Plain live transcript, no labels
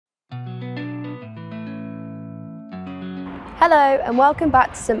Hello and welcome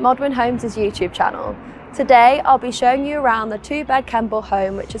back to St Modwen Homes' YouTube channel. Today I'll be showing you around the 2-bed Kemble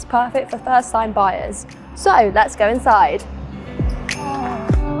home which is perfect for first-time buyers. So let's go inside.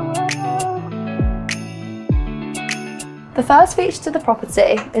 The first feature to the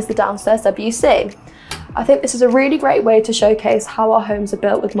property is the downstairs WC. I think this is a really great way to showcase how our homes are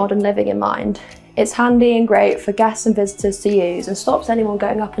built with modern living in mind. It's handy and great for guests and visitors to use and stops anyone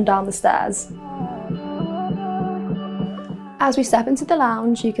going up and down the stairs. As we step into the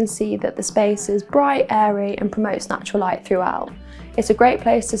lounge, you can see that the space is bright, airy and promotes natural light throughout. It's a great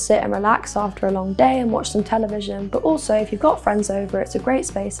place to sit and relax after a long day and watch some television, but also if you've got friends over, it's a great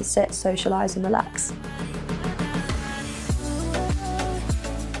space to sit, socialise and relax.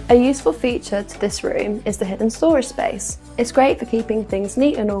 A useful feature to this room is the hidden storage space. It's great for keeping things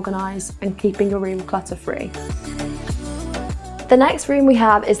neat and organised and keeping your room clutter-free. The next room we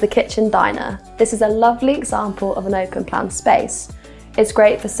have is the kitchen diner. This is a lovely example of an open plan space. It's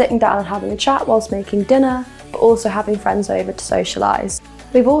great for sitting down and having a chat whilst making dinner, but also having friends over to socialise.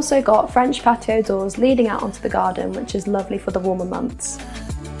 We've also got French patio doors leading out onto the garden, which is lovely for the warmer months.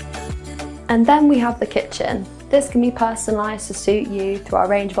 And then we have the kitchen. This can be personalised to suit you through our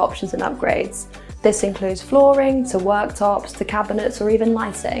range of options and upgrades. This includes flooring, to worktops, to cabinets or even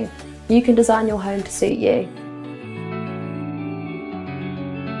lighting. You can design your home to suit you.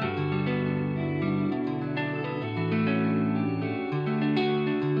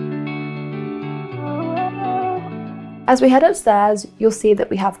 As we head upstairs, you'll see that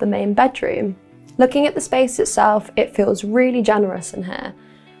we have the main bedroom. Looking at the space itself, it feels really generous in here.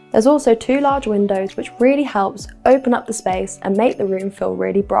 There's also 2 large windows which really helps open up the space and make the room feel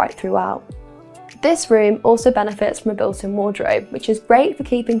really bright throughout. This room also benefits from a built-in wardrobe, which is great for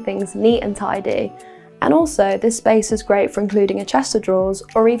keeping things neat and tidy. And also, this space is great for including a chest of drawers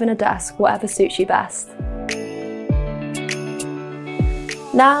or even a desk, whatever suits you best.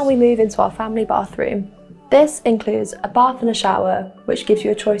 Now we move into our family bathroom. This includes a bath and a shower, which gives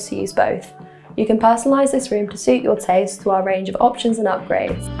you a choice to use both. You can personalise this room to suit your taste through our range of options and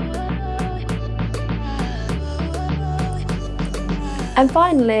upgrades. And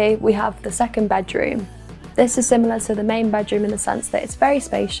finally, we have the second bedroom. This is similar to the main bedroom in the sense that it's very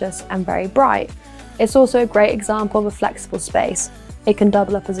spacious and very bright. It's also a great example of a flexible space. It can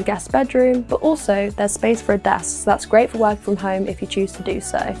double up as a guest bedroom, but also there's space for a desk, so that's great for working from home if you choose to do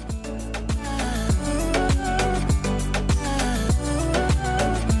so.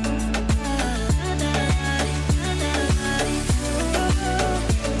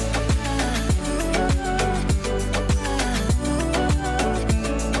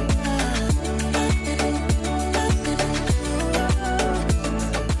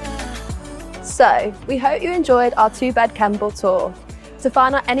 So, we hope you enjoyed our 2-bed Kemble tour. To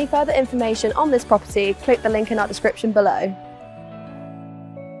find out any further information on this property, click the link in our description below.